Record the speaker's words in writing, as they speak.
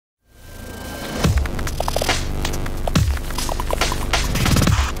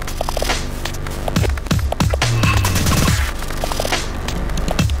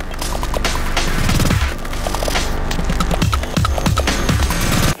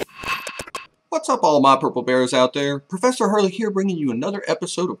What's up, all my Purple Bears out there? Professor Hurley here, bringing you another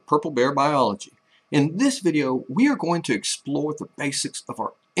episode of Purple Bear Biology. In this video, we are going to explore the basics of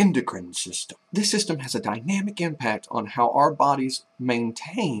our endocrine system. This system has a dynamic impact on how our bodies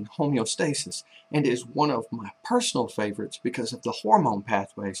maintain homeostasis and is one of my personal favorites because of the hormone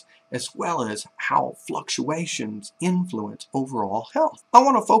pathways as well as how fluctuations influence overall health. I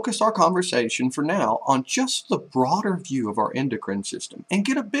want to focus our conversation for now on just the broader view of our endocrine system and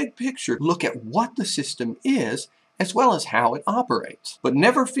get a big picture look at what the system is as well as how it operates. But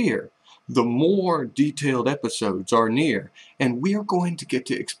never fear, the more detailed episodes are near, and we are going to get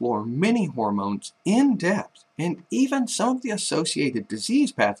to explore many hormones in depth and even some of the associated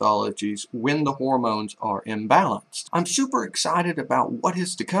disease pathologies when the hormones are imbalanced. I'm super excited about what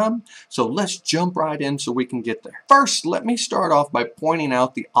is to come, so let's jump right in so we can get there. First, let me start off by pointing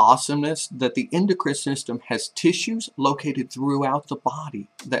out the awesomeness that the endocrine system has tissues located throughout the body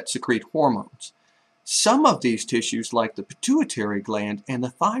that secrete hormones. Some of these tissues, like the pituitary gland and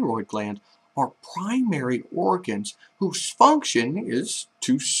the thyroid gland, are primary organs whose function is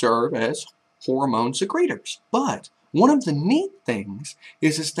to serve as hormone secretors. But one of the neat things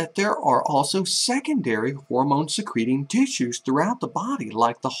is that there are also secondary hormone secreting tissues throughout the body,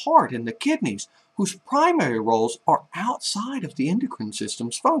 like the heart and the kidneys, whose primary roles are outside of the endocrine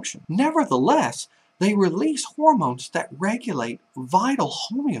system's function. Nevertheless, they release hormones that regulate vital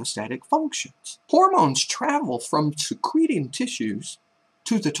homeostatic functions. Hormones travel from secreting tissues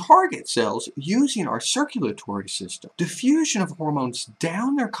to the target cells using our circulatory system. Diffusion of hormones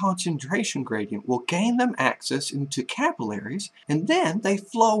down their concentration gradient will gain them access into capillaries, and then they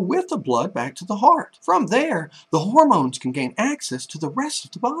flow with the blood back to the heart. From there, the hormones can gain access to the rest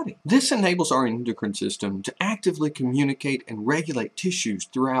of the body. This enables our endocrine system to actively communicate and regulate tissues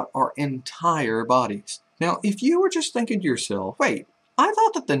throughout our entire bodies. Now, if you were just thinking to yourself, wait, I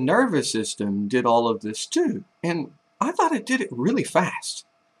thought that the nervous system did all of this too, and I thought it did it really fast.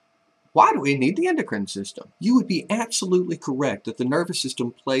 Why do we need the endocrine system? You would be absolutely correct that the nervous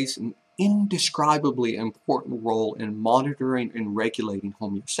system plays an indescribably important role in monitoring and regulating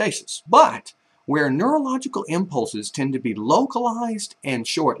homeostasis. But where neurological impulses tend to be localized and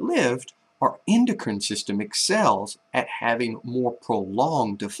short-lived, our endocrine system excels at having more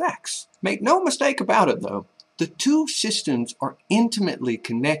prolonged effects. Make no mistake about it, though. The two systems are intimately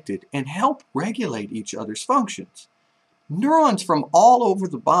connected and help regulate each other's functions. Neurons from all over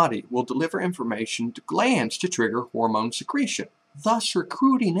the body will deliver information to glands to trigger hormone secretion, thus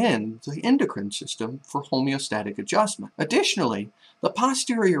recruiting in the endocrine system for homeostatic adjustment. Additionally, the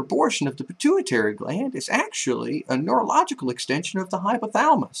posterior portion of the pituitary gland is actually a neurological extension of the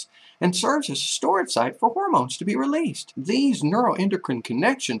hypothalamus and serves as a storage site for hormones to be released. These neuroendocrine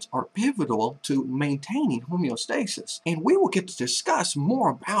connections are pivotal to maintaining homeostasis, and we will get to discuss more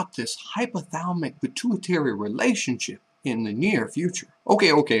about this hypothalamic pituitary relationship in the near future.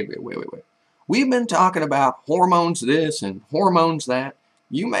 Okay, wait. We've been talking about hormones this and hormones that.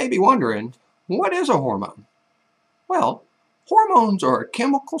 You may be wondering, what is a hormone? Well, hormones are a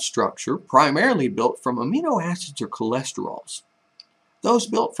chemical structure primarily built from amino acids or cholesterols. Those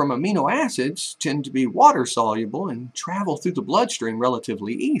built from amino acids tend to be water-soluble and travel through the bloodstream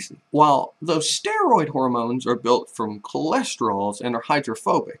relatively easy, while those steroid hormones are built from cholesterols and are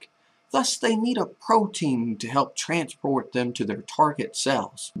hydrophobic. Thus, they need a protein to help transport them to their target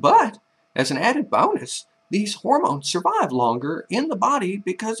cells. But, as an added bonus, these hormones survive longer in the body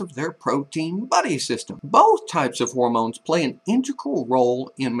because of their protein buddy system. Both types of hormones play an integral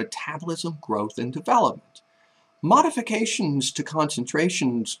role in metabolism, growth, and development. Modifications to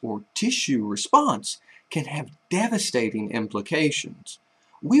concentrations or tissue response can have devastating implications.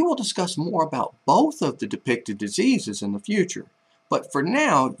 We will discuss more about both of the depicted diseases in the future. But for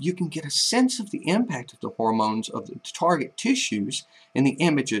now, you can get a sense of the impact of the hormones of the target tissues in the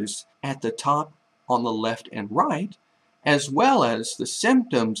images at the top on the left and right, as well as the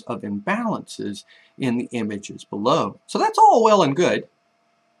symptoms of imbalances in the images below. So that's all well and good,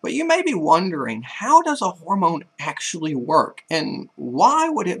 but you may be wondering, how does a hormone actually work, and why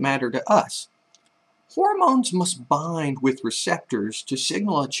would it matter to us? Hormones must bind with receptors to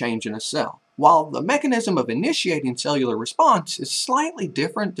signal a change in a cell. While the mechanism of initiating cellular response is slightly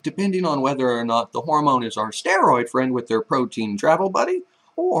different depending on whether or not the hormone is our steroid friend with their protein travel buddy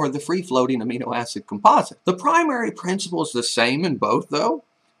or the free-floating amino acid composite. The primary principle is the same in both, though.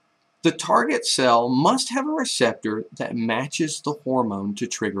 The target cell must have a receptor that matches the hormone to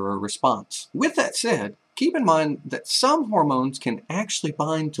trigger a response. With that said, keep in mind that some hormones can actually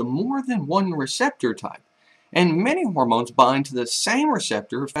bind to more than one receptor type, And many hormones bind to the same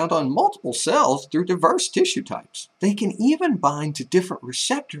receptor found on multiple cells through diverse tissue types. They can even bind to different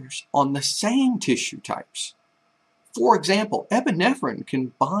receptors on the same tissue types. For example, epinephrine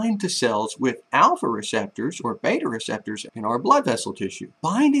can bind to cells with alpha receptors or beta receptors in our blood vessel tissue.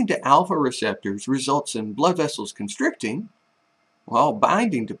 Binding to alpha receptors results in blood vessels constricting, while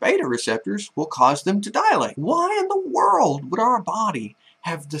binding to beta receptors will cause them to dilate. Why in the world would our body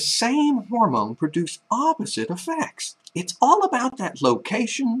have the same hormone produce opposite effects? It's all about that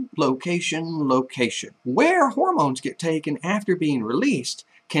location, location, location. Where hormones get taken after being released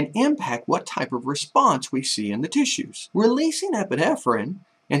can impact what type of response we see in the tissues. Releasing epinephrine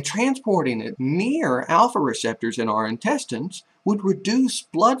and transporting it near alpha receptors in our intestines would reduce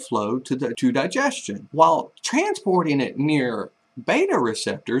blood flow to digestion, while transporting it near beta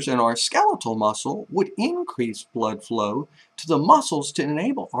receptors in our skeletal muscle would increase blood flow to the muscles to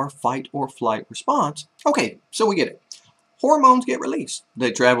enable our fight or flight response. Okay, so we get it. Hormones get released.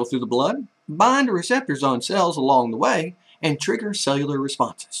 They travel through the blood, bind to receptors on cells along the way, and trigger cellular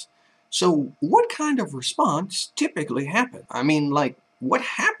responses. So what kind of response typically happens? I mean, like, what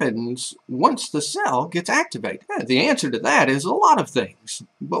happens once the cell gets activated? The answer to that is a lot of things.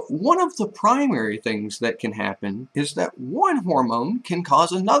 But one of the primary things that can happen is that one hormone can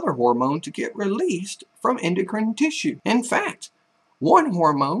cause another hormone to get released from endocrine tissue. In fact, one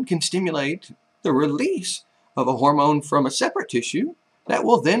hormone can stimulate the release of a hormone from a separate tissue that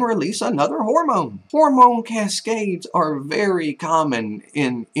will then release another hormone. Hormone cascades are very common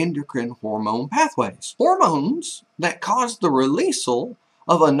in endocrine hormone pathways. Hormones that cause the releasal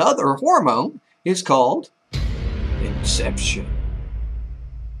of another hormone is called inception.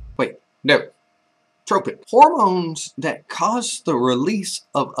 Wait, no. Tropic. Hormones that cause the release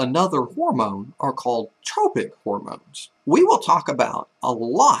of another hormone are called tropic hormones. We will talk about a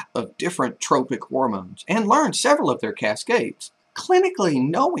lot of different tropic hormones and learn several of their cascades. Clinically,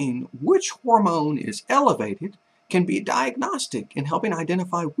 knowing which hormone is elevated can be diagnostic in helping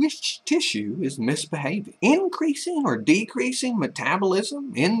identify which tissue is misbehaving. Increasing or decreasing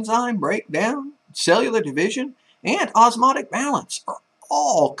metabolism, enzyme breakdown, cellular division, and osmotic balance are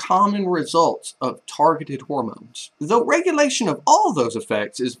all common results of targeted hormones. Though regulation of all those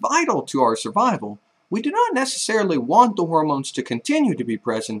effects is vital to our survival, we do not necessarily want the hormones to continue to be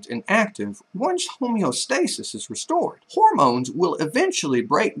present and active once homeostasis is restored. Hormones will eventually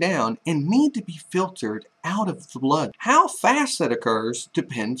break down and need to be filtered out of the blood. How fast that occurs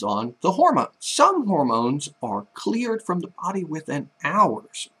depends on the hormone. Some hormones are cleared from the body within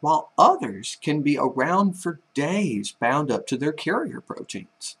hours, while others can be around for days bound up to their carrier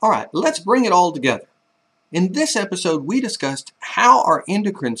proteins. All right, let's bring it all together. In this episode, we discussed how our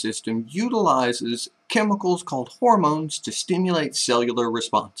endocrine system utilizes chemicals called hormones to stimulate cellular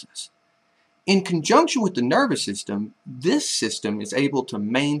responses. In conjunction with the nervous system, this system is able to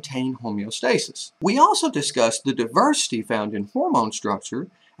maintain homeostasis. We also discussed the diversity found in hormone structure,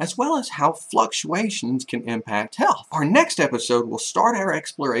 as well as how fluctuations can impact health. Our next episode will start our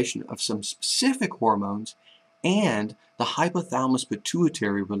exploration of some specific hormones and the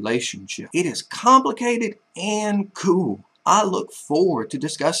hypothalamus-pituitary relationship. It is complicated and cool. I look forward to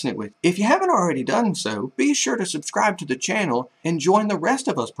discussing it with you. If you haven't already done so, be sure to subscribe to the channel and join the rest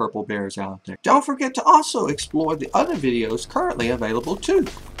of us Purple Bears out there. Don't forget to also explore the other videos currently available too.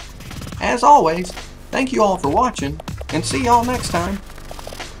 As always, thank you all for watching, and see y'all next time.